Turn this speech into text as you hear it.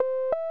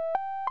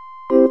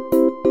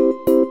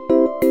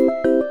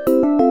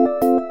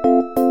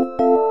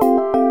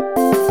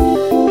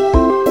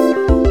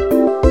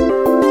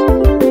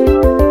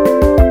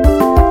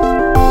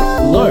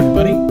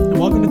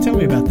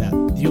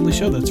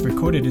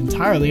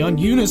entirely on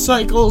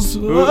unicycles.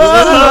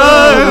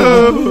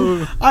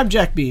 I'm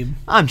Jack Beam.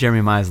 I'm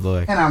Jeremy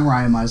Meisluik. And I'm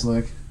Ryan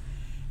Meisluik.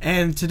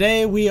 And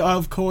today we,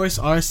 of course,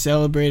 are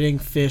celebrating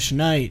Fish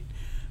Night,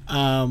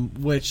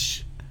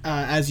 which,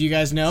 as you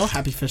guys know,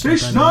 Happy Fish Night.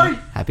 Fish Night!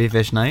 Happy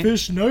Fish Night.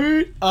 Fish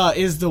Night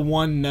is the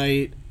one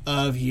night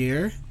of the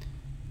year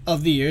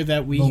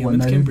that we The one humans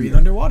night can of breathe year.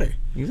 underwater.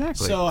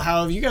 Exactly. So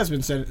how have you guys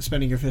been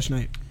spending your Fish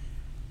Night?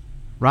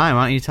 Ryan,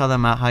 why don't you tell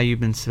them about how you've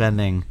been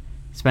spending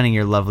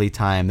your lovely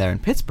time there in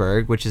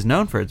Pittsburgh, which is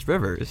known for its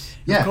rivers.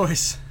 Yeah. Of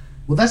course.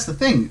 Well, that's the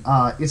thing.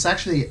 It's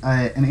actually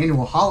an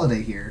annual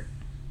holiday here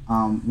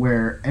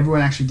where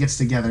everyone actually gets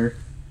together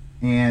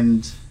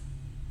and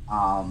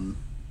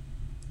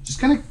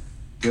just kind of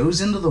goes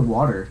into the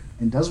water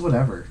and does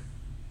whatever.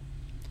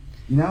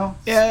 You know?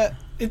 Yeah,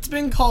 it's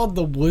been called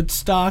the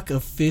Woodstock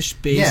of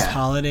fish-based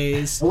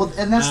holidays. Well,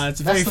 and that's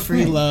It's very the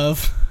free thing.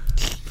 love.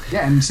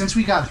 Yeah, and since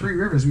we got 3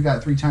 rivers, we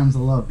got 3 times the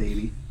love,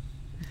 baby.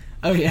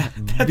 Oh, yeah.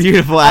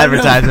 Beautiful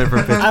advertisement for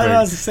Pittsburgh. I don't know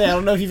what to say. I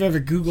don't know if you've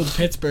ever Googled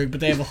Pittsburgh, but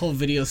they have a whole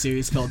video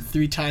series called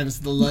 3 Times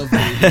the Love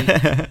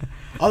Baby.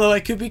 Although I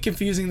could be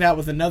confusing that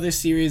with another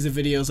series of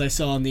videos I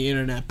saw on the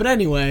internet. But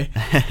anyway,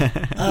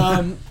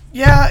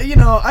 yeah, you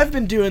know, I've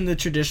been doing the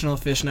traditional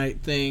Fish Night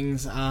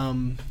things,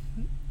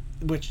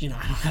 which, you know,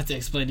 I don't have to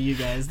explain to you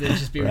guys. They'd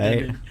just be Right.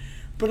 redundant.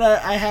 But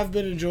I have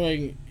been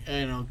enjoying,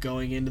 you know,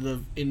 going into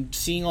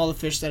seeing all the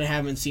fish that I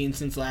haven't seen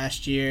since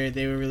last year.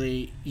 They were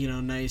really, you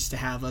know, nice to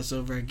have us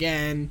over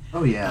again.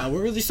 Oh, yeah.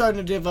 We're really starting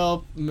to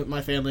develop,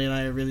 my family and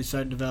I are really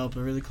starting to develop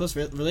a really close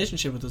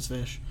relationship with those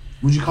fish.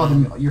 Would you call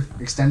them your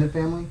extended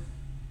family?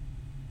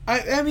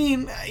 I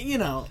mean, you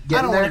know, I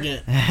Getting don't want to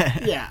there?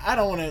 get, yeah, I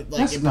don't want to, like,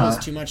 That's impose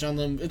not- too much on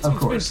them. It's Of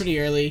been course. pretty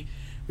early.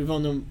 We've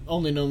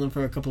only known them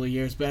for a couple of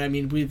years, but I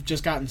mean, we've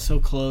just gotten so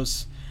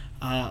close.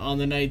 On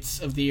the nights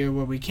of the year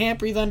where we can't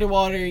breathe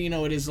underwater, you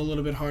know, it is a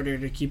little bit harder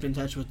to keep in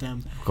touch with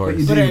them. Of course.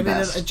 But you But do I your mean,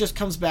 best. it just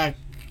comes back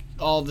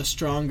all the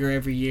stronger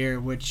every year,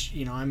 which,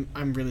 you know,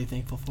 I'm really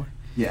thankful for.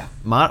 Yeah.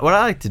 What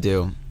I like to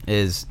do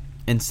is,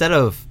 instead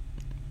of,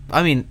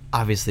 I mean,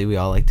 obviously we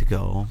all like to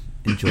go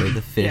enjoy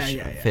the fish.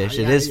 Yeah. Fish.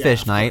 It Yeah, is yeah,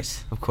 fish of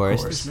night, of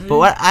course. course. But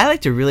what I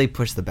like to really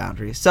push the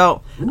boundaries.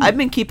 So I've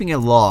been keeping a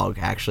log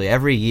actually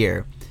every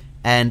year,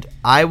 and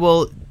I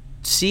will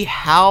see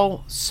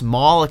how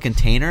small a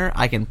container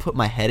I can put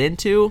my head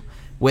into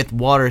with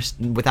water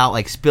without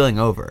like spilling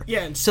over.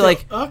 Yeah, and so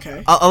like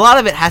okay. a lot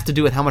of it has to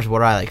do with how much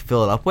water I like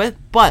fill it up with,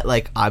 but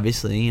like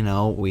obviously, you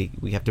know, we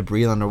have to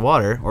breathe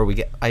underwater, or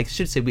I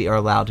should say we are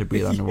allowed to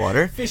breathe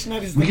underwater. Fish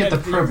Night is We the get night the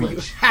of the year where you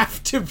privilege.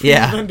 have to breathe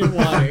Yeah.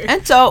 underwater.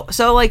 And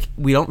so like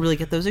we don't really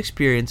get those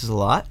experiences a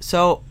lot.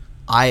 So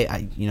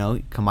I you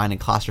know, combining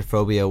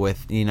claustrophobia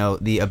with, you know,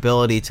 the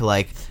ability to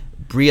like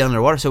breathe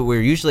underwater. So we're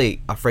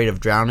usually afraid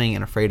of drowning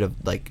and afraid of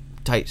like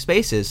tight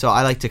spaces. So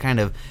I like to kind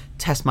of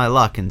test my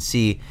luck and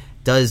see,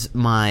 does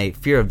my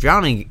fear of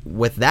drowning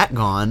with that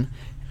gone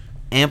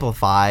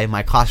amplify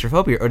my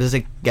claustrophobia, or does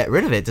it get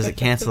rid of it? Does it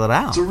cancel it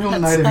out? It's a real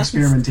night of sounds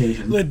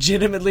experimentation.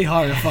 Legitimately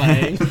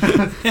horrifying.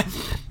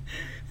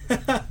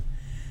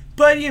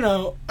 But, you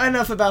know,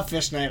 enough about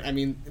Fish Night. I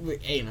mean,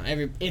 you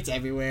know, it's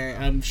everywhere.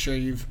 I'm sure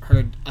you've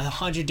heard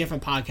 100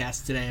 different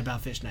podcasts today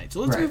about Fish Night.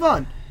 So let's Right. move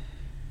on.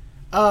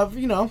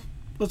 You know,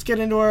 let's get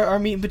into our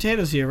meat and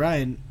potatoes here.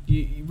 Ryan,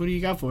 what do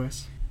you got for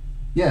us?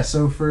 Yeah,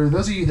 so for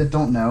those of you that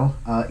don't know,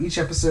 each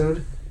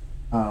episode,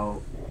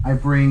 I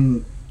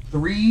bring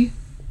 3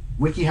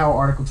 WikiHow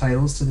article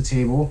titles to the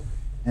table,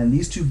 and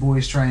these 2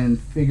 boys try and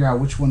figure out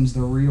which one's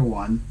the real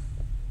one.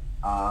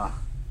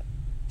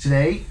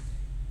 Today,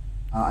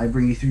 I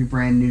bring you 3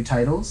 brand new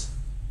titles.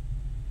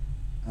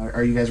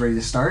 Are you guys ready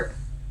to start?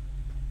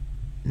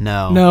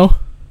 No. No.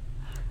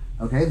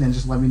 Okay, then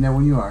just let me know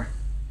when you are.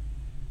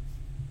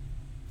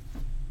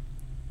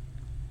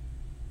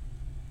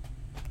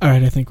 All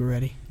right, I think we're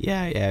ready.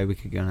 Yeah, we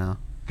could go now.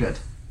 Good.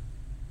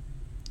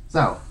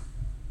 So,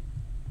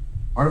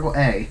 Article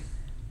A.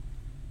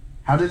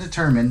 How to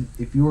determine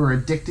if you are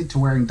addicted to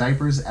wearing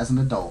diapers as an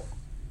adult.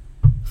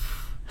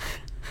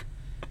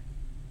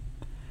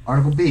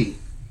 Article B.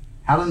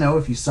 How to know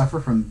if you suffer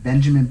from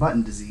Benjamin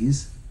Button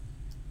disease.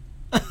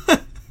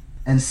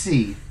 And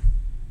C.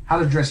 How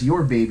to dress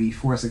your baby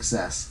for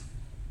success.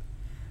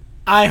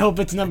 I hope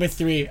it's number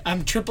 3.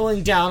 I'm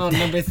tripling down on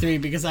number 3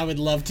 because I would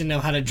love to know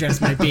how to dress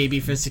my baby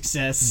for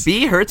success.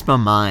 B hurts my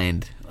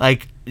mind.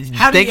 Like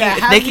How do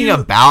thinking you-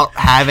 about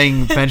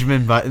having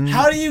Benjamin Button.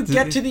 How do you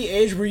get to the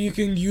age where you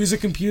can use a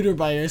computer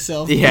by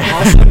yourself Yeah. and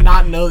also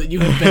not know that you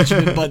have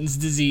Benjamin Button's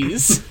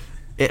disease?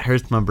 It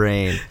hurts my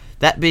brain.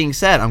 That being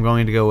said, I'm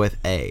going to go with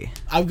A.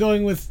 I'm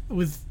going with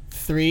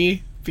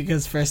 3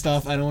 because first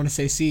off, I don't want to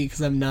say C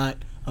because I'm not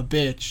a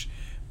bitch.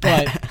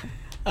 But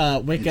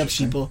wake up,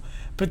 Interesting. sheeple.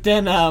 But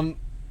then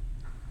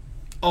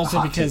also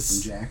Hot take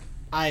because from Jack.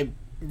 I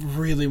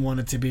really want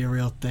it to be a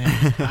real thing.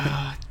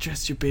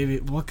 Dress your baby.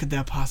 What could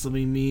that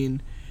possibly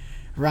mean?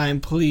 Ryan,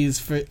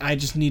 please. I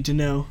just need to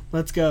know.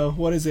 Let's go.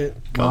 What is it?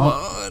 Come Well,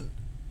 on.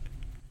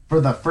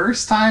 For the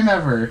first time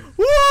ever,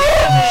 Woo!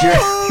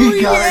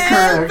 Jerry got it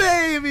correct.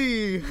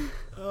 baby.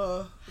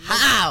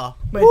 How?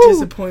 My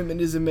disappointment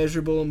is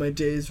immeasurable and my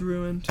day is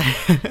ruined.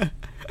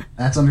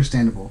 That's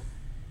understandable.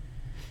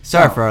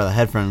 Sorry Oh. for all the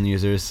headphone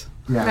users.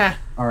 Yeah.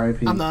 Nah,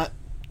 R.I.P. I'm not.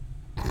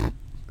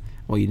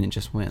 Well, you didn't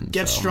just win.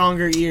 Get so.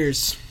 stronger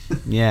ears.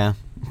 Yeah.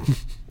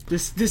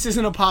 This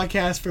isn't a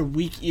podcast for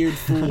weak-eared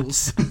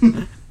fools.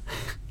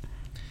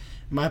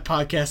 My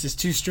podcast is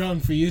too strong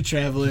for you,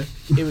 traveler.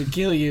 It would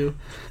kill you.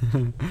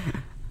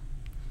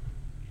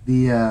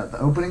 The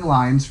opening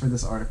lines for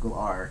this article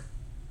are: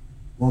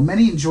 while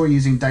many enjoy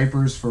using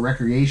diapers for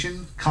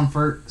recreation,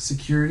 comfort,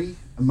 security,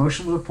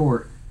 emotional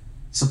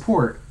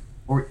support,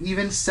 or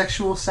even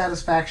sexual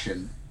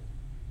satisfaction,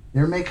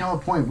 there may come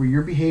a point where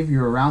your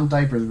behavior around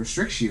diapers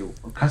restricts you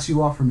or cuts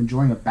you off from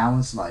enjoying a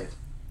balanced life.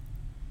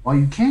 While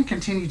you can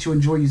continue to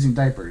enjoy using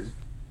diapers,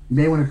 you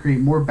may want to create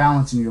more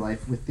balance in your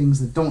life with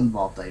things that don't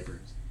involve diapers.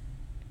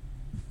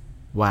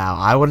 Wow,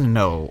 I wouldn't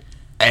know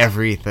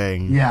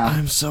everything. Yeah.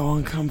 I'm so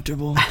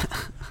uncomfortable.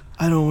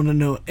 I don't want to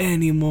know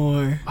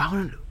anymore. I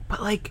wouldn't,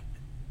 but like,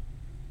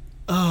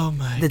 Oh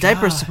my god. the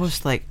diaper's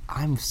supposed to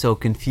I'm so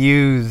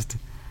confused.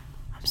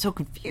 I'm so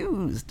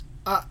confused.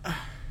 Uh,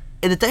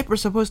 And the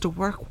diaper's supposed to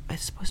work.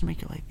 It's supposed to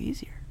make your life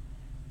easier.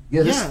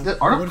 Yeah, yeah. the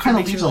What article if it kind of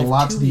makes leaves your a life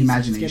lot too to the easy?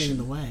 It's getting in imagination.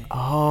 the way.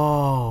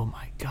 Oh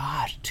my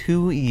gosh,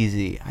 too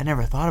easy. I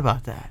never thought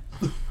about that.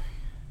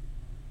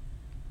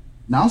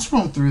 Now I'm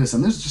scrolling through this,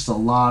 and there's just a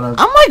lot of.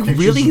 I'm like pictures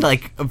really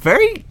of-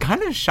 very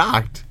kind of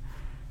shocked.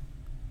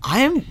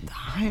 I'm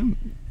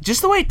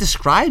just the way it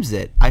describes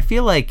it. I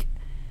feel like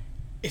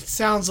It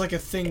sounds like a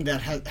thing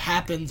that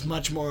happens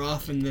much more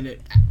often than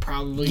it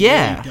probably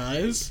Yeah. really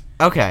does.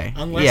 okay.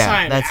 Unless yeah,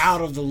 I'm that's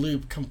out of the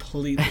loop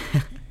completely.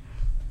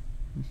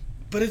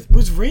 But it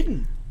was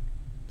written.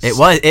 it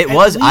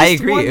was At I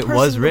least agree. one It person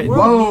was in the written.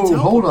 world-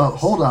 Whoa,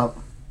 hold up.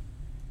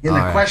 In the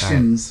All right,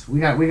 questions, we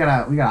got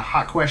a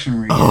hot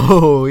question read.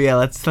 Oh yeah,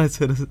 let's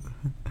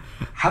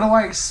How do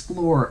I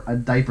explore a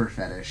diaper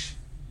fetish?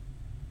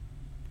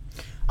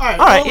 All right.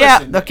 All right, well, yeah,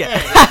 listen. okay.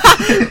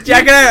 Hey,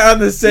 Jack and I are on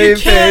the same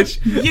you can't-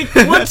 page.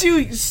 once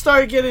you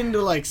start getting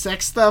into like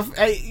sex stuff,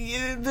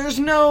 there's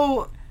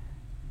no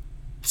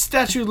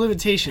statute of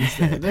limitations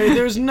there.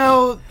 There's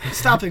no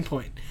stopping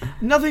point.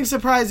 Nothing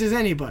surprises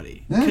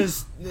anybody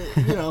because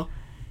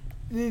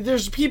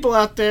there's people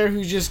out there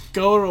who just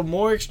go to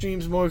more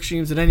extremes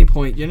at any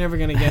point. You're never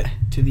gonna get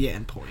to the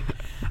end point.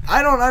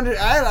 I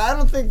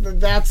don't think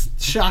that's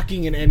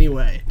shocking in any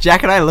way.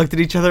 Jack and I looked at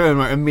each other and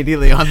were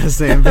immediately on the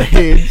same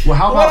page. Well,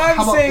 how What about, I'm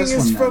how about saying this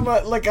is, one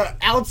then? from a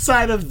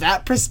outside of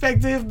that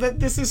perspective,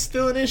 that this is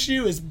still an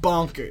issue is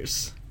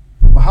bonkers.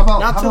 Well, how about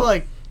Not how to about,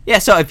 like. Yeah,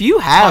 so if you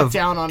have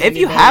down on if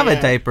you anybody, have a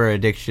yeah. diaper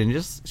addiction,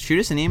 just shoot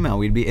us an email.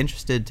 We'd be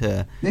interested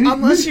to. maybe,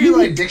 Unless maybe you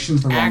like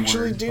addiction's the wrong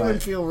actually word, do but-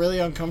 and feel really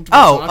uncomfortable.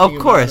 Oh, talking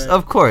of course, about it.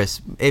 of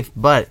course.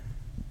 But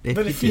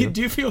If you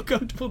do feel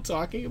comfortable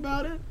talking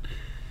about it,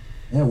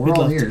 Yeah, we're We'd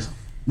all love to. ears.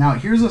 Now,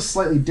 here's a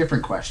slightly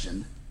different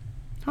question.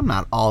 I'm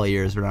not all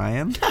ears,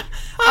 Ryan.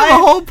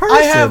 I'm a whole person.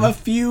 I have a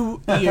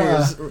few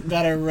ears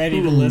that are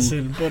ready to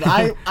listen, but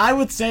I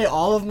would say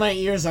all of my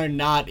ears are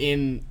not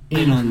in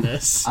on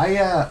this. I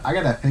got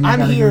a thing I I'm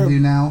gotta here. go do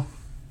now.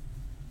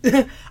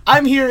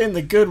 I'm here in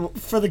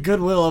for the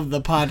goodwill of the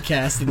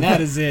podcast, and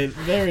that is it.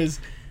 There is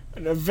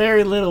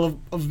very little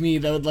of me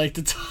that would like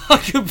to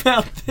talk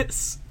about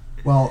this.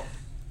 Well,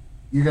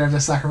 you're gonna have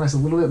to sacrifice a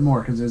little bit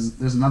more because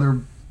there's another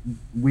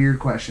weird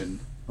question.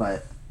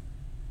 But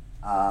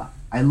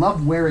I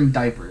love wearing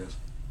diapers,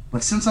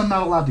 but since I'm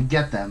not allowed to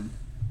get them,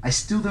 I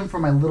steal them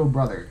from my little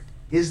brother.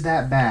 Is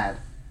that bad?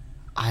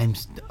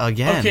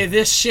 Again. Okay,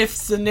 this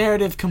shifts the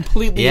narrative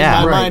completely Yeah.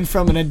 in my Right. mind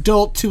from an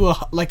adult to a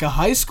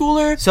high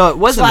schooler. So it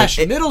wasn't slash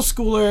it- middle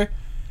schooler.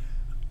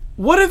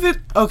 What if it?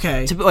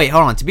 Okay, Wait,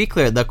 hold on. To be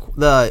clear, the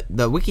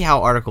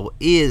WikiHow article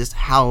is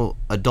how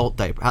adult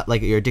diaper,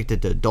 like you're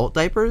addicted to adult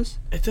diapers.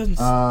 it doesn't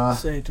Uh,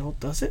 say adult,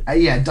 does it?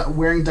 Yeah,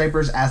 wearing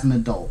diapers as an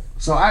adult.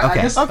 So I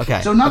Okay, guess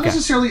okay, so not okay.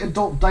 necessarily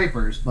adult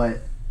diapers,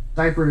 but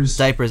diapers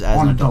Diapers as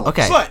on an adult. adults.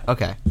 Okay, But-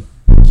 okay.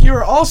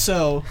 You're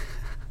also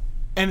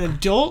an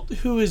adult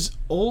who is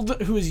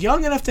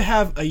young enough to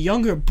have a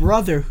younger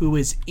brother who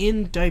is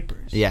in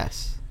diapers.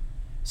 Yes.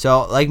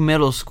 So like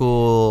middle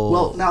school.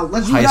 Well, now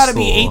let's You high got to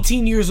be school.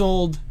 18 years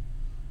old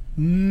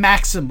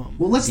maximum.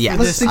 Well, let's Yes,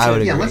 let's think. I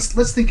would Yeah, agree.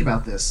 let's think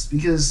about this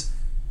because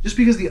just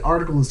because the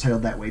article is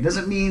titled that way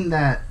doesn't mean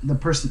that the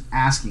person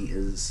asking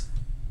is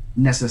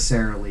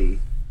necessarily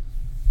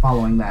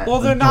following that. Well,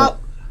 they're adult- not.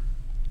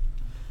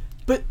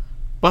 But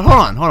But hold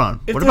on.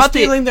 if What they're about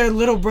stealing their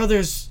little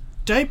brother's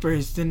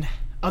diapers, then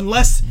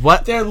unless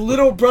What? their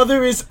little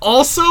brother is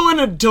also an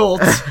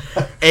adult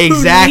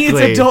exactly? who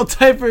needs adult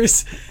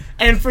diapers,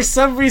 and for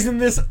some reason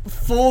this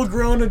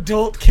full-grown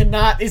adult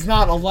is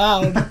not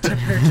allowed to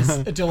purchase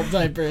adult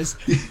diapers,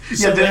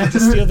 so they have to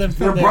steal them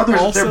from their brothers.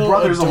 also Their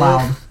brothers adult.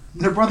 allowed.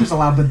 Their brothers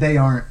allowed, but they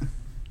aren't.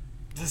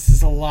 This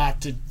is a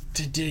lot to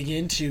dig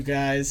into,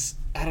 guys.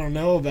 I don't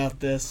know about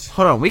this.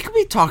 Hold on. We could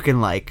be talking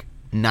like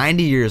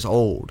 90 years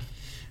old.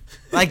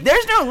 Like,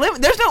 there's no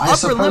limit. There's no I upper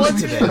suppose limit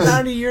we to could. this.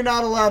 Johnny, you're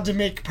not allowed to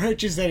make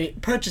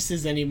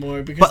purchases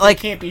anymore because But, like-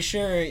 they can't be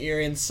sure you're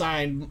in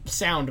sound mind.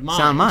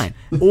 Sound mind.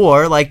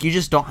 Or, like, you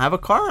just don't have a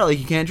car. Like,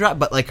 you can't drive.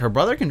 But, like, her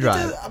brother can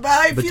drive. But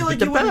I But feel like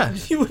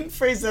the you wouldn't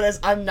phrase that as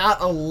I'm not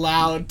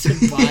allowed to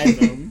buy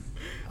them.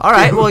 All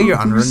right, well, you're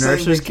under Who's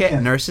saying they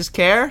can't? nurse's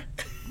care.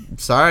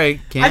 Sorry, I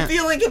can't.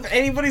 feel like if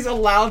anybody's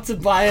allowed to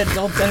buy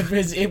adult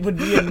diapers, it would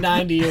be a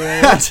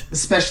 90-year-old.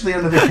 Especially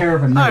under the care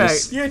of a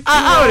nurse. You're too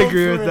I would old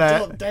agree for with that.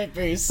 adult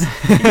diapers.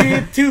 You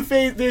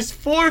get there's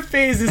 4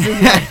 phases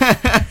in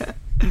life.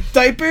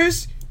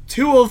 Diapers,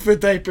 too old for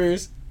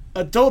diapers,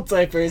 adult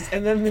diapers,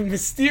 and then the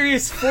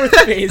mysterious 4th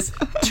phase,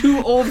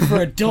 too old for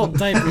adult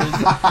diapers.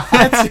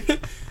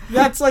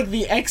 That's like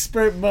the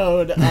expert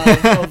mode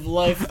of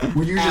life.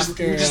 Where you're just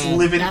after,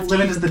 living after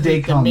you as the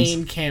day complete comes. The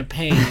main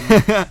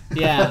campaign.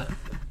 Yeah.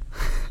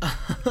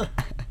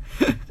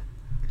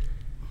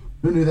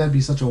 Who knew that'd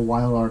be such a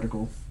wild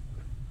article?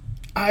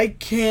 I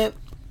can't.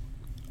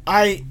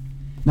 Now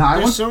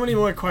There's so many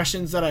more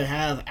questions that I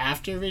have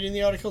after reading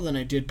the article than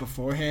I did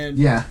beforehand.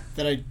 Yeah.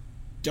 That I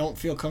don't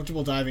feel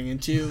comfortable diving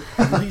into,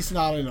 at least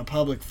not in a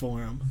public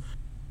forum.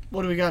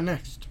 What do we got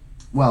next?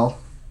 Well,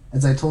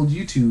 as I told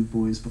you two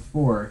boys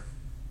before,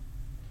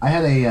 I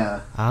had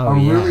a Oh,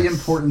 really yes.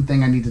 important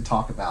thing I need to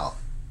talk about,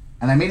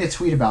 and I made a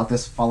tweet about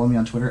this. Follow me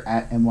on Twitter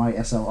at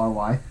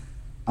MYSLRY.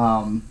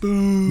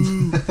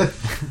 Boo.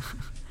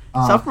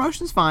 Self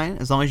promotion's fine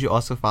as long as you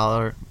also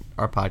follow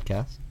our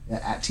podcast.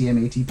 At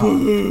TMAT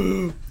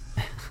Pod.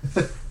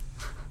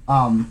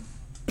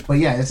 But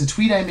yeah, it's a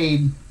tweet I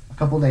made a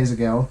couple days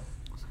ago.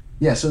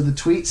 Yeah, so the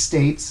tweet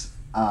states,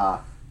 "The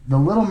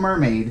Little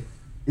Mermaid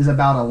is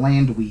about a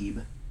land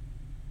weeb,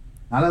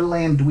 not a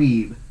land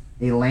dweeb,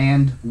 a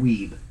land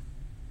weeb."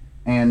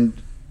 And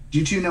do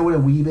you two know what a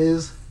weeb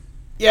is?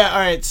 Yeah,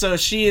 alright, so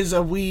she is a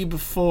weeb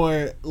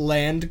for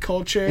land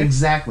culture.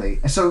 Exactly.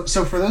 So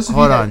for those of you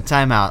Hold that, on,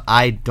 time out.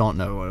 I don't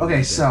know what okay, it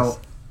is. so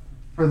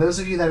for those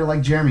of you that are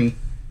like Jeremy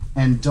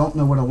and don't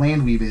know what a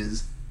land weeb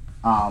is,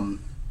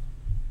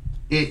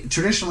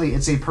 traditionally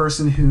it's a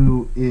person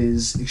who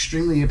is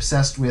extremely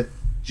obsessed with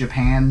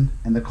Japan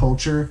and the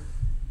culture,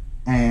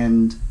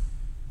 and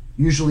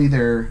usually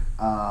they're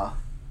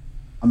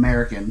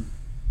American.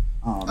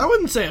 I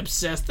wouldn't say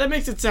obsessed. That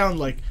makes it sound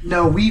like...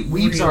 No,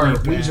 weebs are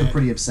bad.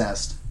 pretty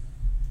obsessed.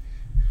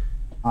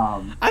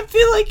 I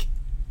feel like...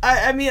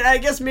 I mean, I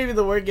guess maybe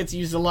the word gets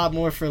used a lot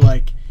more for,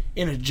 like,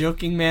 in a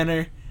joking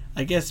manner.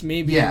 I guess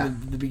maybe Yeah.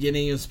 in the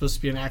beginning it was supposed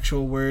to be an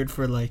actual word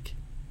for, like,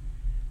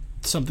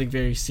 something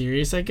very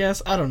serious, I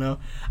guess. I don't know.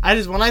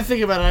 When I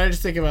think about it, I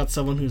just think about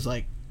someone who's,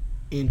 like,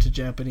 into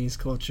Japanese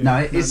culture. No,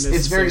 not it's very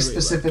necessarily,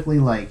 specifically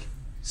like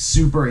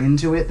super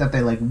into it that they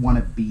like want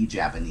to be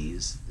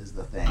Japanese is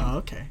the thing. Oh,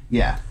 okay.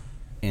 Yeah.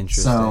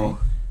 Interesting. So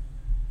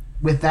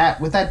with that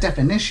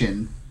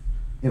definition,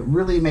 it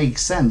really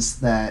makes sense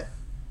that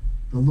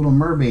the Little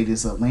Mermaid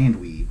is a land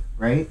weeb,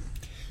 right?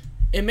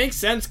 It makes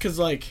sense because,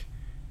 like...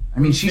 I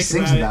mean, when she you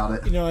think sings about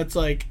it. You know, it's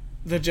like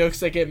the jokes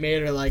that get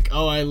made are like,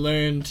 "Oh, I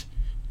learned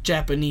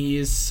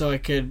Japanese so I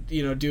could,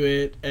 you know, do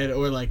it,"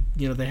 or like,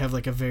 you know, they have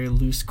like a very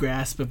loose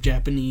grasp of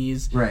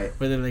Japanese, Right.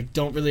 where they like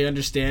don't really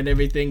understand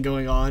everything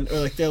going on, or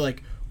like they're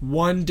like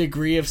 1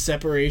 degree of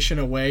separation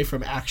away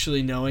from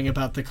actually knowing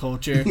about the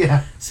culture.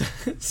 Yeah.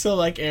 So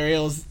like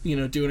Ariel's, you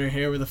know, doing her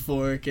hair with a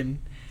fork and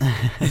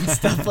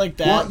stuff like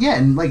that. Well, yeah,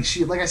 and like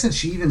I said,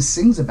 she even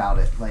sings about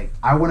it. Like,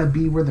 I want to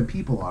be where the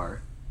people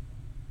are.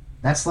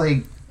 That's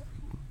like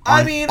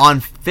I mean,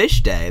 on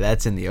Fish Day,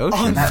 that's in the ocean.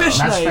 On Fish that's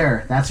Night.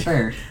 fair. That's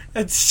fair.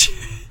 It's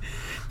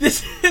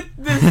this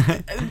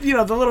you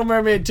know, The Little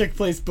Mermaid took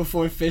place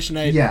before Fish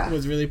Night Yeah.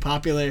 was really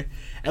popular,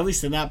 at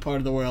least in that part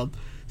of the world.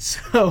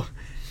 So,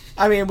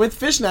 I mean, with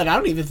Fish Night, I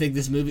don't even think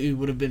this movie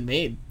would have been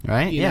made.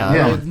 Right? You Yeah. know,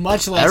 Yeah. with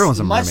much Everyone's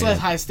a less mermaid.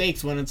 high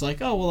stakes when it's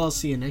like, oh well, I'll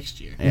see you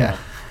next year. Yeah.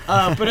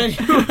 But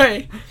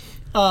anyway,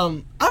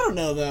 I don't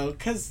know though,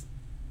 because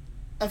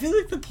I feel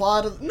like the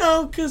plot of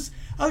because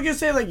I was gonna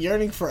say like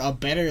yearning for a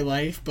better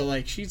life, but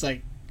like she's got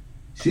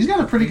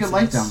a pretty good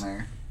life Princess. down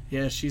there.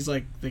 Yeah, she's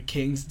like the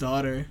king's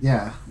daughter.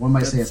 Yeah, one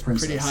might say a That's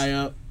princess. pretty high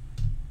up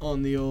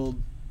on the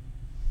old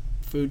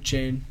food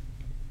chain.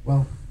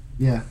 Well,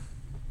 yeah.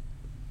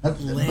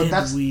 But Land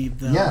that's weed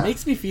though. yeah. It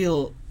makes me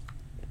feel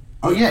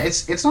Oh yeah,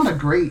 it's not a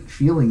great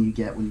feeling you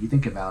get when you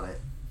think about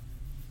it,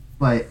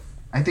 but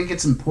I think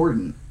it's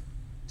important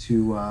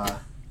to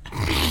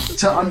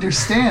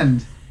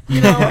understand the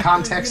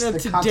context. you know,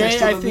 the context today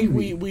I of the think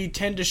movie. we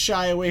tend to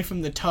shy away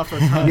from the tougher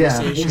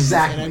conversations.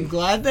 exactly. And I'm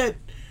glad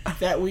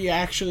that we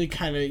actually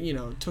kind of, you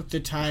know, took the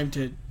time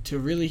to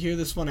really hear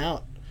this one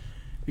out,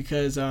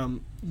 because you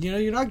know,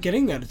 you're not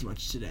getting that as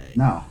much today.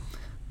 No,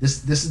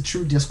 this is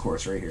true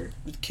discourse right here.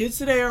 Kids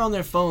today are on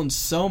their phones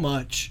so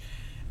much.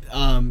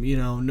 You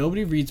know,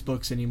 nobody reads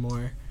books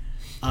anymore.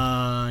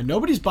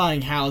 Nobody's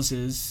buying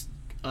houses.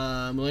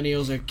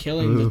 Millennials are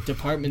killing the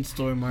department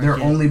store market.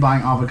 They're only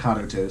buying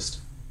avocado toast.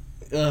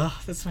 Ugh,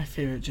 that's my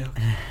favorite joke.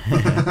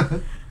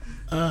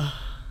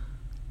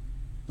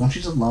 Don't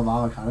you just love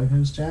avocado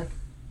toast, Jack?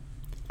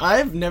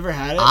 I've never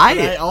had it. I-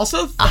 but I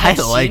also I have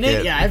like seen it.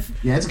 it. Yeah,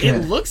 it's it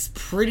good. looks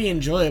pretty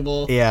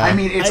enjoyable. Yeah. I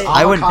mean, it's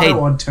I wouldn't avocado pay-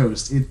 on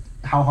toast.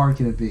 How hard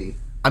can it be?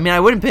 I mean, I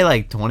wouldn't pay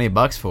like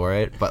 $20 for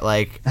it, but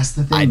like That's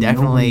the thing. I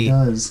definitely-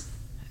 Nobody does.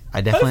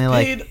 I definitely I've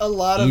like. paid a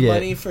lot of eat it.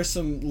 money for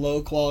some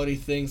low quality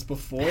things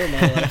before in my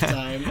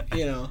lifetime.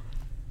 You know,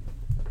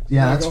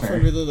 Yeah, my that's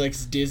girlfriend fair. really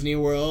likes Disney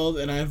World,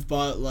 and I've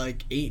bought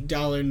like $8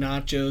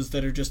 nachos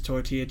that are just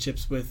tortilla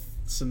chips with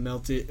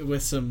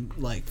some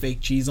like fake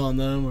cheese on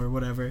them or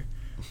whatever,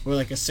 or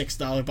like a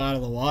 $6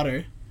 bottle of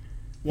water.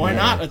 Why Yeah.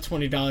 not a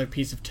 $20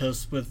 piece of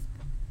toast with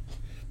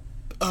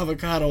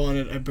avocado on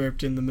it? I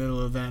burped in the middle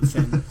of that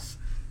sentence.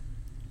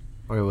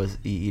 Or was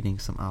he eating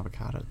some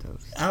avocado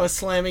toast? I was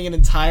slamming an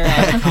entire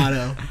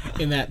avocado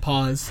in that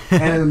pause.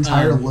 And an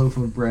entire Um, loaf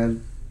of bread.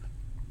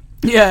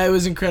 Yeah, it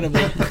was incredible.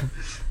 He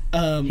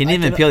didn't I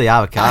even can- peel the I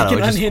avocado, can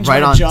just unhinge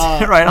right my on jaw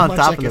right on much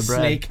top like of a the bread.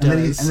 snake And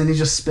then, does. and then he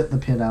just spit the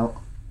pit out.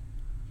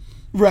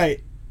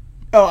 Right.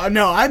 Oh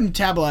no, I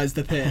metabolized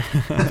the pit.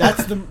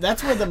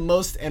 That's where the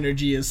most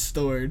energy is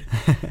stored.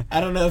 I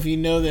don't know if you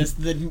know this.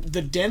 The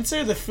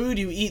denser the food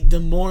you eat, the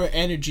more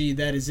energy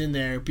that is in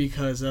there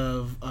because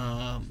of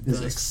the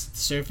Physics.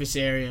 surface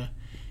area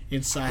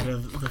inside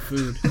of the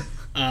food.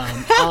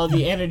 All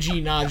the energy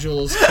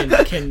nodules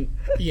can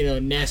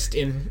nest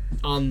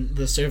on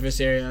the surface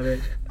area of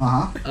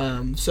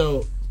it.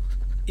 So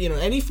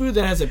any food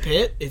that has a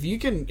pit, if you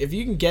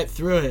can get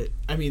through it,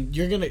 I mean,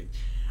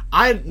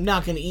 I'm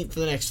not gonna eat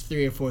for the next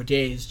 3 or 4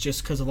 days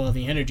just because of all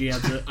the energy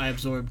I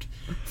absorbed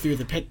through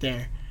the pit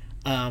there.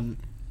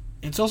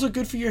 It's also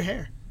good for your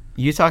hair.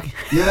 You talking?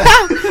 Yeah,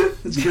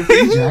 it's good for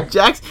you, Jack.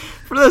 Jack's,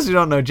 for those who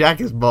don't know, Jack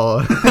is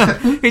bald.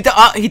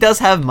 He does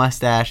have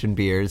mustache and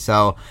beard,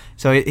 so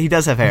he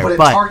does have hair. But it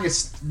But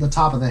targets the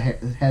top of the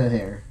head of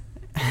hair.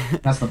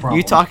 That's the problem.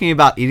 you talking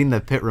about eating the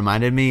pit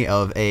reminded me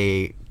of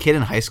a kid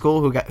in high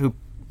school who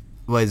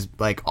was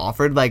like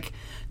offered like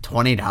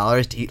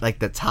 $20 to eat like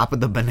the top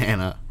of the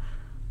banana.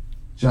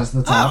 Just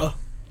the top. Oh,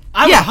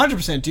 I would Yeah.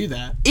 100% do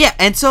that. Yeah,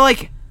 and so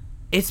like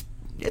it's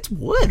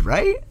wood,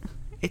 right?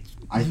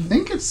 I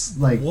think it's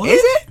like What? Is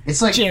it?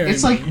 it's like Jeremy.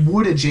 it's like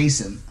wood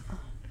adjacent.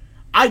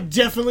 I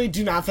definitely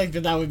do not think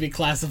that would be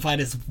classified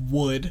as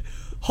wood.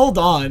 Hold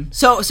on.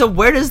 So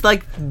where does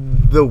like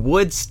the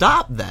wood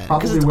stop then?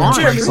 Probably it's where it orange.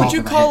 Jeremy, breaks would off you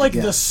of the call head, like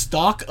yeah. the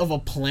stalk of a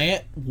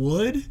plant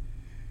wood?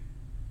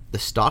 The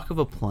stalk of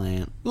a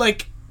plant.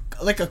 Like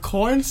a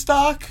corn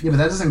stalk? Yeah, but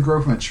that doesn't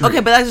grow from a tree. Okay,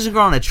 but that doesn't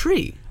grow on a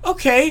tree.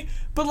 Okay,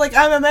 but like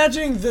I'm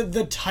imagining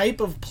the type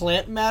of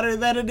plant matter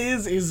that it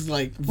is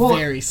like Well,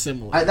 very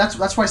similar. That's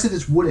why I said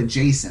it's wood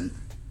adjacent,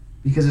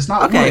 because it's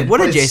not Okay, wood. wood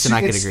but it's- adjacent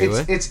I could it's- agree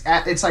it's-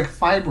 with. It's like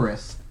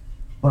fibrous,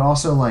 but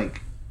also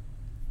like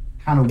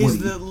kind of woody.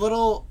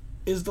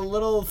 Is the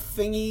little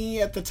thingy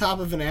at the top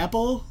of an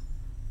apple?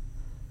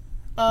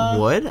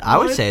 Wood? I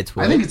would wood? say it's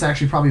wood. I think it's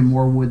actually probably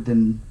more wood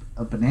than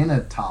a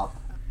banana top.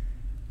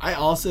 I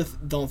also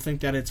don't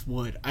think that it's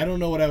wood. I don't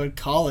know what I would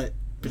call it,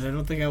 but I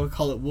don't think I would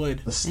call it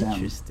wood. The stem.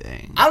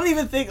 Interesting. I don't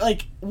even think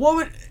like what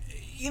would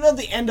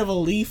the end of a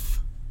leaf.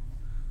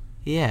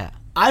 Yeah.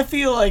 I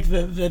feel like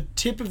the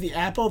tip of the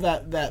apple,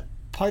 that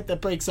part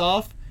that breaks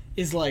off,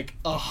 is like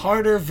a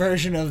harder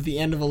version of the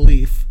end of a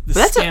leaf, the But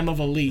that's stem of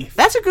a leaf.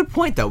 That's a good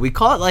point though. We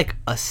call it like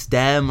a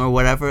stem or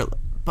whatever,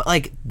 but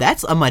like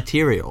that's a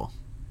material.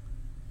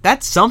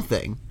 That's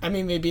something. I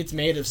mean, maybe it's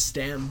made of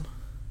stem.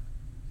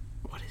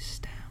 What is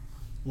stem?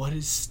 What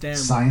is stem?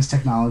 Science,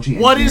 technology,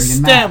 What is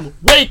engineering, and STEM?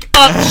 Wake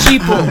up,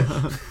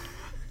 sheeple!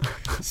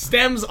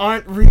 Stems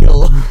aren't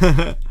real.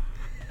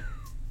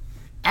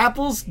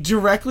 Apples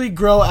directly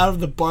grow out of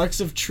the barks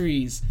of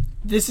trees.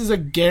 This is a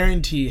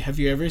guarantee. Have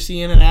you ever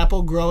seen an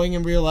apple growing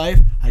in real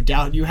life? I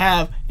doubt you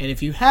have. And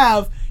if you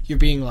have, you're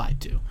being lied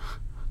to.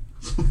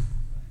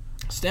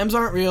 Stems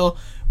aren't real.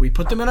 We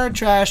put them in our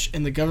trash,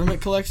 and the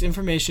government collects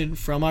information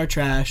from our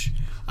trash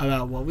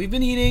about what we've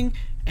been eating,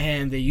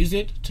 and they use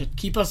it to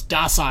keep us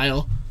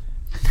docile.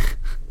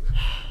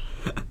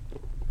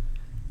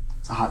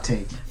 It's a hot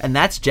take. And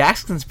that's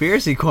Jack's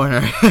Conspiracy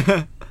Corner.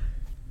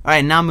 All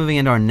right, now moving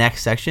into our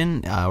next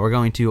section, we're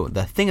going to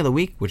the Thing of the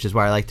Week, which is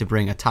where I like to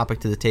bring a topic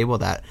to the table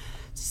that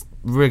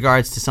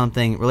relates to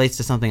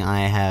something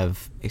I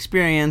have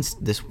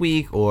experienced this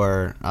week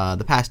or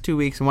the past 2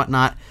 weeks and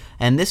whatnot.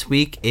 And this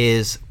week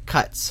is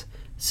cuts.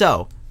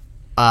 So,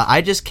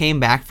 I just came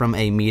back from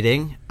a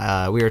meeting.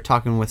 We were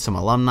talking with some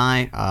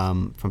alumni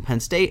from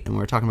Penn State, and we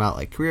were talking about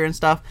like career and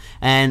stuff.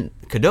 And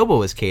Qdoba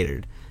was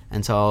catered,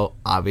 and so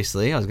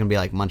obviously I was gonna be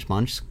like munch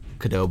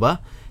Qdoba,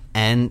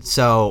 and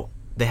so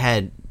they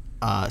had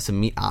some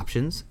meat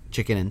options,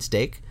 chicken and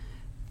steak.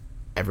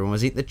 Everyone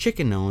was eating the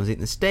chicken, no one was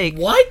eating the steak.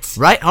 What?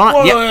 Right? Hold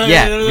on. Whoa,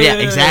 Yeah,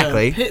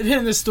 exactly. Hit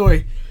in this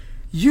story.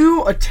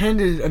 You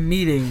attended a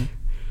meeting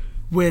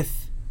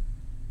with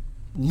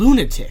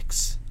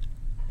lunatics.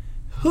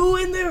 Who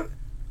in there?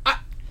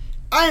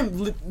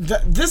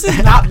 This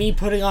is not me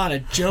putting on a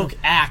joke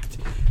act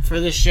for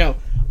this show.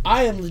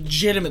 I am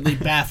legitimately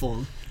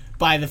baffled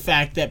by the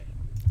fact that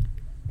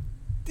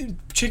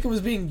chicken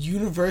was being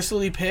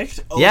universally picked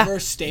over Yeah.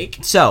 steak.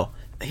 So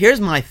here's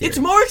my theory. It's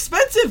more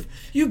expensive.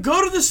 You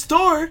go to the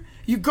store,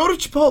 you go to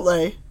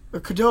Chipotle or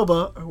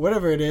Qdoba or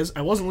whatever it is.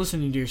 I wasn't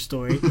listening to your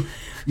story.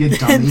 You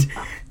dummy.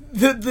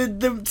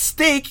 The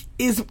steak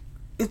it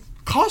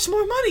costs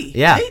more money.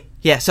 Yeah. Right?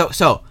 Yeah,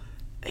 so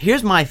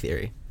here's my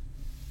theory.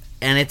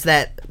 And it's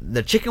that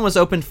the chicken was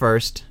open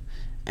first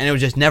and it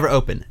was just never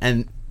open.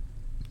 And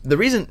the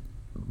reason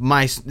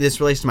this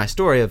relates to my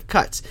story of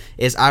cuts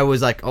is I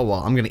was like, oh, well,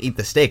 I'm going to eat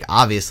the steak,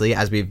 obviously,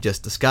 as we've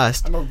just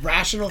discussed. I'm a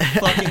rational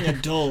fucking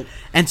adult.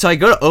 And so I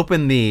go to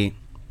open the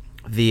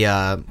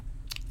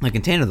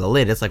container, the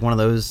lid. It's like one of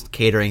those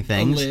catering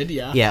things. A lid,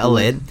 yeah. Yeah, a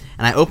lid.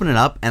 And I open it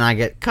up and I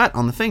get cut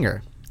on the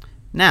finger.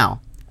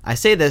 Now, I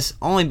say this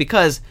only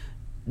because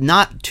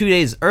not 2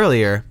 days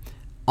earlier,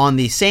 on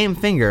the same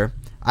finger,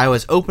 I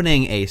was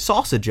opening a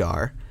salsa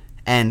jar.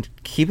 And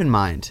keep in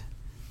mind...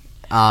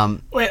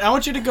 Wait, I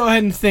want you to go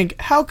ahead and think,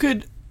 how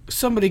could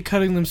somebody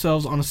cutting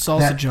themselves on a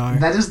salsa jar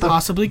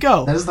possibly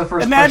go? That is the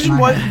first Imagine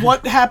question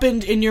what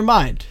happened in your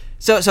mind.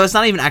 So it's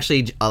not even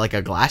actually like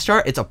a glass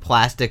jar. It's a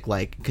plastic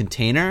like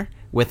container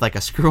with like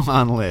a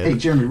screw-on lid. Hey,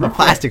 Jeremy, real a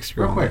plastic quick,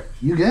 screw-on. Real quick,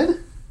 you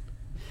good?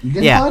 You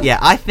good, Yeah, bud? yeah.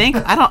 I think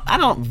I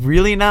don't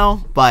really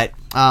know, but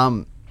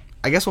I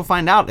guess we'll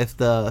find out if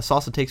the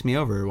salsa takes me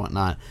over or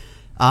whatnot.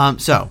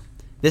 So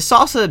this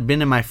salsa had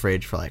been in my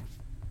fridge for like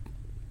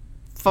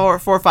 4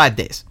 or 5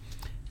 days.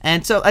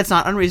 And so it's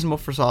not unreasonable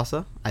for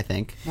salsa, I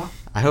think. No,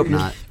 I hope you're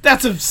good. not.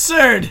 That's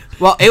absurd.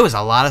 Well, it was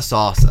a lot of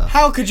salsa.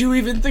 How could you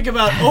even think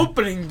about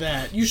opening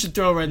that? You should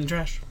throw it right in the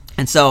trash.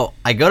 And so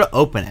I go to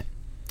open it,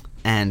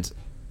 and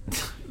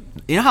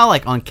you know how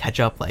like on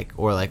ketchup, like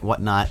or like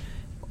whatnot,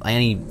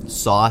 any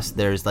sauce,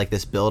 there's like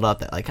this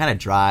buildup that like kind of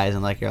dries,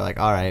 and like you're like,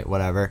 all right,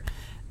 whatever.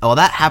 Well,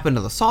 that happened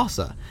to the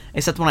salsa.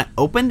 Except when I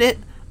opened it,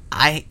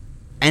 I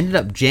ended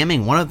up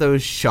jamming one of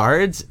those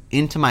shards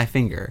into my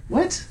finger.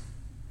 What?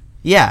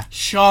 Yeah,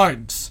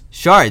 Shards.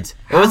 shards.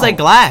 It was How? like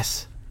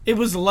glass. It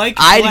was like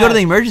I had to go to glass. the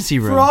emergency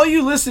room. For all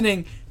you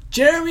listening,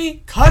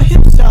 Jeremy cut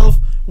himself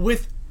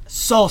with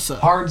salsa.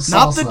 Hard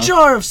Not the salsa.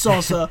 jar of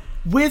salsa,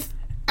 with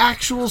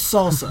actual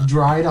salsa.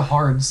 Dry to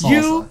hard salsa.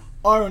 You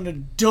are an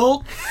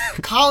adult,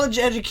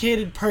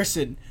 college-educated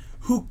person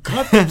who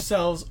cut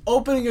themselves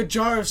opening a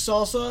jar of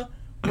salsa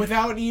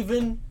without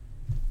even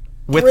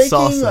with breaking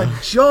salsa.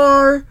 a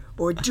jar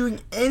or doing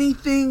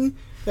anything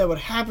that would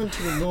happen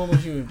to a normal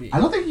human being. I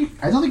don't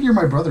think you're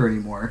my brother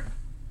anymore.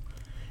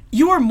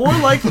 You are more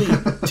likely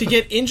to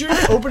get injured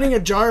opening a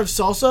jar of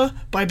salsa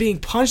by being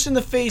punched in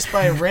the face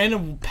by a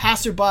random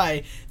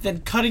passerby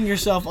than cutting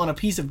yourself on a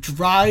piece of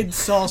dried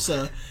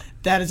salsa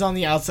that is on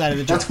the outside of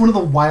the jar. That's one of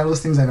the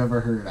wildest things I've ever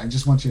heard. I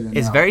just want you to know.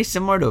 It's very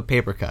similar to a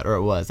paper cut, or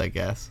it was, I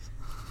guess.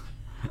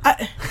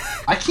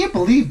 I can't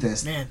believe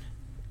this. Man.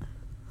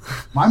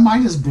 My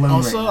mind is blown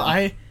Also,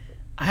 right now.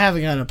 I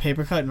haven't gotten a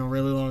paper cut in a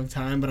really long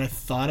time, but I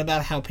thought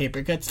about how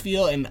paper cuts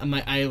feel, and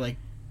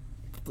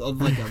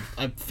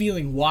a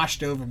feeling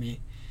washed over me.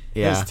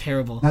 It Yeah. was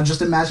terrible. Now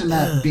just imagine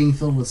that being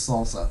filled with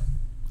salsa.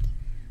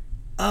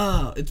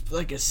 Oh, it's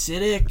like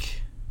acidic.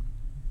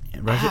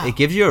 It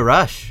gives you a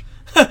rush.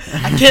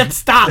 I can't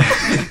stop.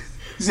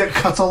 He's got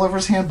cuts all over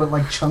his hand, but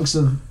like chunks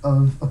of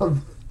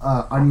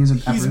onions and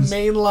He's peppers.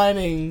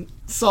 mainlining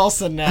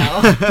salsa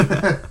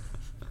now.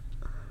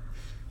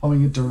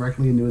 Pumping it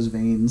directly into his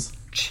veins.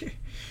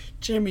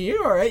 Jimmy,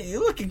 you alright? You're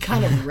looking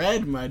kind of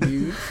red, my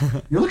dude.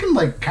 You're looking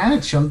like kind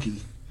of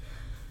chunky.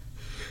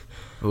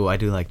 Ooh, I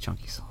do like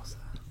chunky salsa.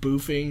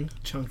 Boofing,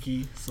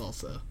 chunky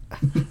salsa.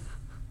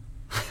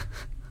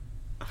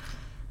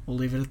 We'll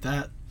leave it at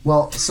that.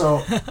 Well,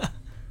 so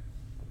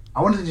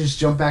I wanted to just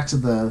jump back to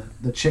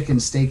the chicken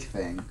steak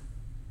thing.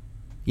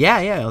 Yeah,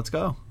 let's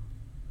go.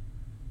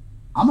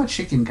 I'm a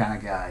chicken kind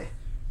of guy.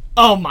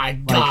 Oh my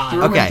Like, god.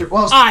 through and Okay. through.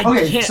 Well, I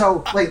okay, can't-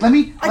 so like let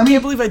me I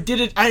can't believe I did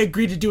it. I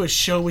agreed to do a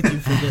show with you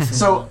for this.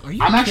 So Are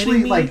you I'm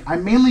actually kidding me?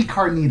 I'm mainly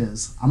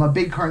carnitas. I'm a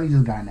big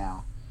carnitas guy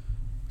now.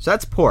 So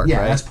that's pork, Yeah,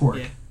 right? that's pork.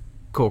 Yeah.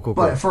 Cool.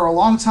 But for a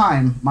long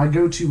time, my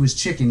go-to was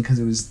chicken because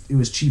it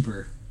was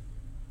cheaper.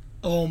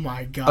 Oh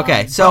my god.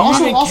 Okay, so- you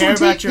Also, even care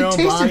it, about your own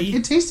body.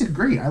 it tasted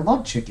great. I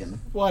love chicken.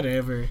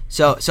 Whatever.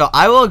 So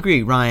I will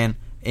agree, Ryan.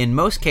 In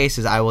most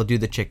cases, I will do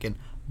the chicken,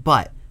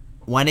 but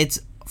when it's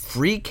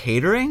free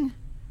catering,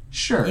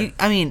 Sure.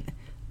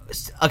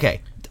 okay,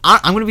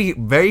 I'm going to be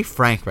very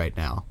frank right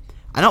now.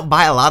 I don't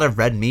buy a lot of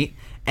red meat,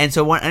 and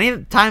so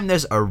any time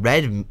there's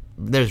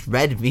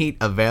red meat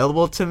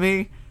available to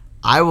me,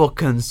 I will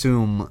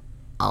consume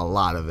a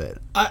lot of it.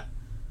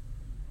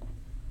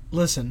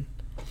 Listen,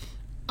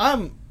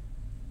 I'm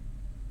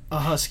a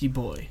husky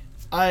boy.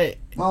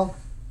 well,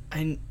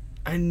 I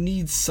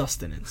need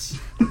sustenance.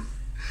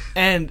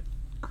 And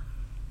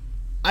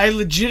I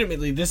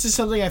legitimately, this is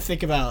something I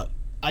think about.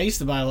 I used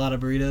to buy a lot of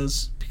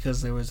burritos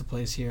because there was a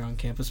place here on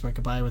campus where I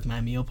could buy with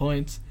my meal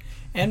points,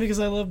 and because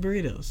I love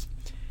burritos.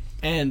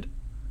 And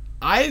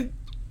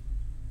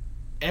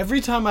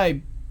every time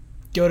I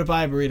go to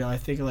buy a burrito, I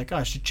think like, oh,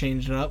 I should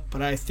change it up.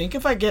 But I think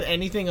if I get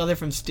anything other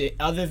than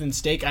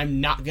steak,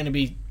 I'm not gonna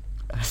be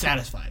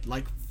satisfied.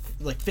 Like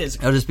like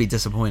physical. I'll just be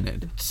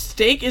disappointed.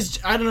 Steak is,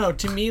 I don't know,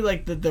 to me,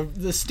 like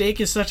the steak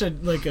is such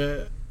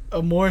a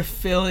more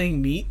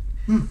filling meat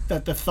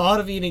that the thought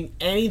of eating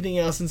anything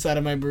else inside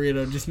of my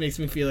burrito just makes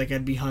me feel like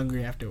I'd be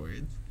hungry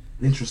afterwards.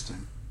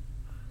 Interesting.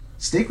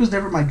 Steak was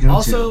never my go-to,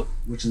 Also,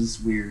 which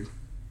is weird,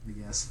 I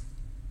guess.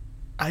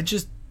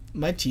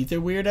 My teeth are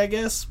weird, I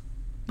guess,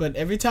 but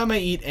every time I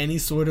eat any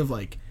sort of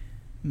like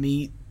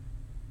meat,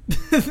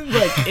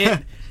 like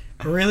it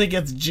really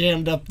gets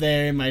jammed up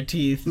there in my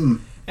teeth, and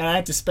I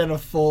have to spend a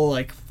full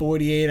like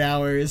 48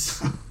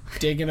 hours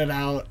digging it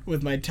out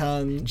with my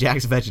tongue.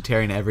 Jack's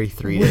vegetarian every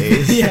 3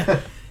 days. Yeah,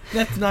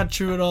 that's not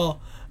true at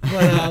all.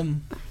 But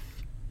I'm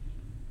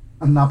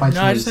not by choice.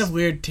 no, I just have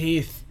weird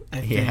teeth. I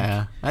think.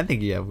 Yeah, I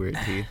think you have weird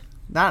teeth.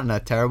 Not in a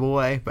terrible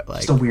way, but like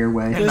Just a weird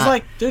way. There's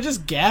not- they're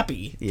just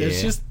gappy.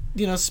 There's Yeah.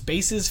 just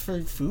spaces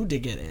for food to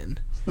get in.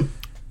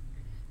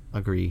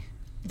 agree.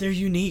 They're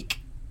unique.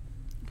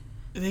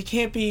 They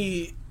can't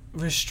be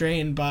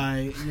restrained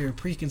by your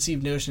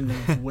preconceived notion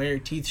of where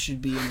teeth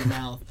should be in the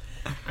mouth.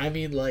 I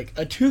mean, like,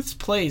 a tooth's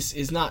place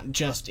is not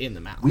just in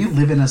the mouth. We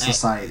live in a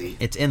society.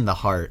 It's in the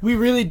heart. We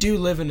really do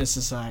live in a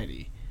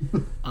society.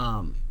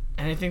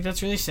 And I think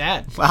that's really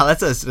sad. Wow,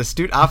 that's an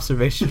astute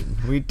observation.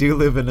 We do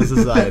live in a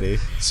society.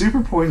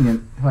 Super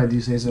poignant, if I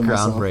do say so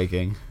myself.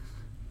 Groundbreaking.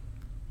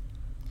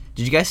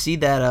 Did you guys see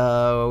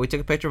that we took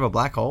a picture of a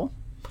black hole?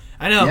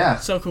 I know. Yeah.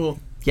 So cool.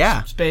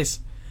 Yeah. Space.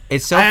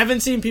 It's so I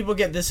haven't seen people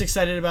get this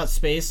excited about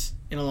space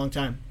in a long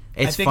time.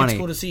 I It's think funny. it's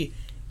cool to see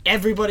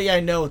everybody I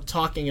know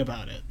talking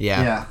about it.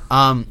 Yeah.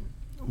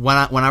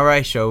 Whenever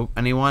I show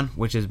anyone,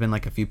 which has been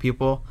like a few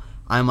people,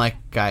 I'm like,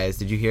 guys,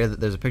 did you hear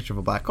that there's a picture of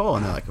a black hole?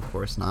 And they're like, of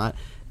course not.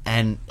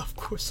 And Of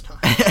course not.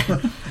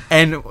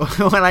 and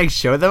when I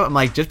show them, I'm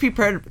like, just be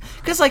prepared,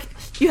 because like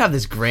you have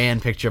this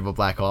grand picture of a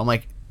black hole. I'm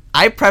like,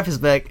 I preface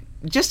like,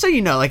 just so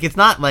you know, like it's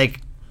not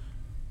like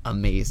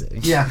amazing.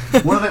 Yeah,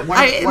 one of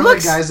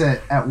the guys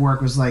at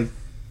work was like,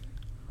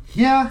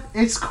 "Yeah,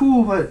 it's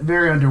cool, but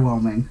very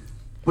underwhelming."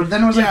 But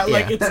then it was Yeah,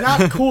 like, like it's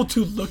not cool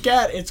to look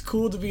at. It's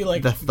cool to be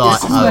like The thought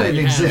it's cool of that it.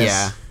 it exists.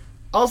 Yeah.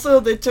 Also,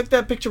 they took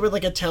that picture with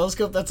like a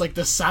telescope that's like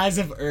the size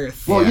of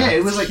Earth. Well, Yeah. yeah,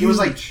 it was like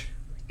Huge.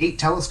 8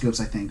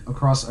 telescopes, I think,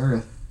 across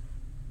Earth.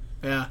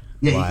 Yeah,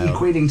 Yeah, Wild.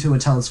 equating to a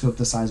telescope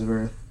the size of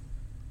Earth.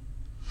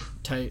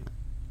 tight.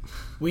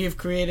 We have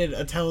created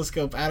a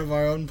telescope out of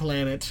our own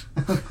planet.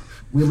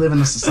 We live in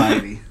a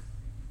society.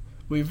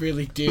 We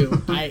really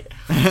do.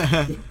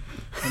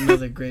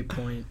 Another great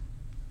point.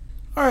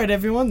 All right,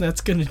 everyone, that's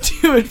gonna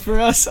do it for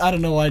us. I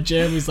don't know why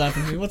Jeremy's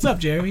laughing at me. What's up,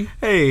 Jeremy?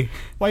 Hey,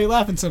 Why are you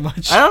laughing so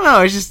much? I don't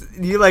know. It's just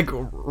you like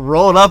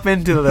rolled up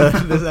into the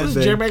this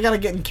ending. Jeremy, I gotta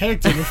get in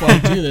character before I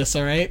do this.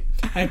 All right,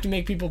 I have to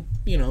make people,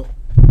 I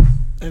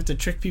have to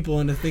trick people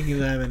into thinking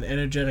that I'm an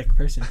energetic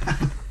person.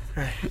 All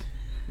right,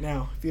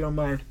 now, if you don't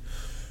mind.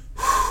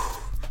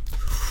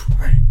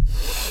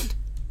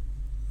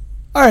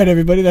 All right,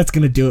 everybody, that's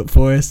gonna do it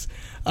for us.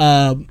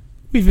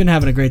 We've been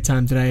having a great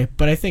time today,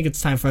 but I think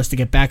it's time for us to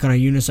get back on our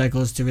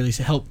unicycles to really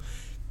help,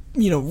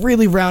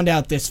 really round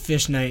out this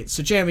fish night.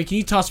 So, Jeremy, can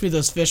you toss me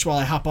those fish while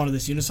I hop onto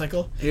this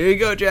unicycle? Here you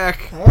go,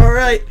 Jack. All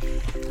right.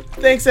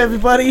 Thanks,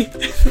 everybody.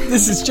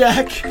 This is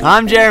Jack.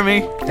 I'm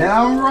Jeremy. And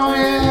I'm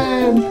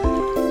Ryan!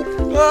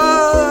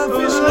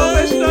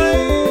 Fish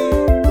night.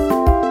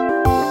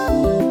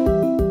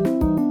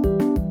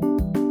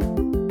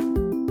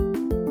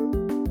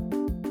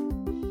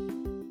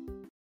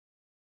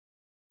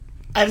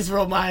 I just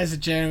rolled my eyes at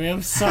Jeremy.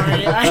 I'm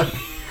sorry. I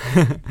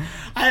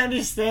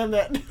understand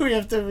that we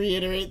have to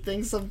reiterate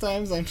things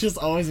sometimes. I'm just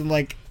always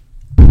like,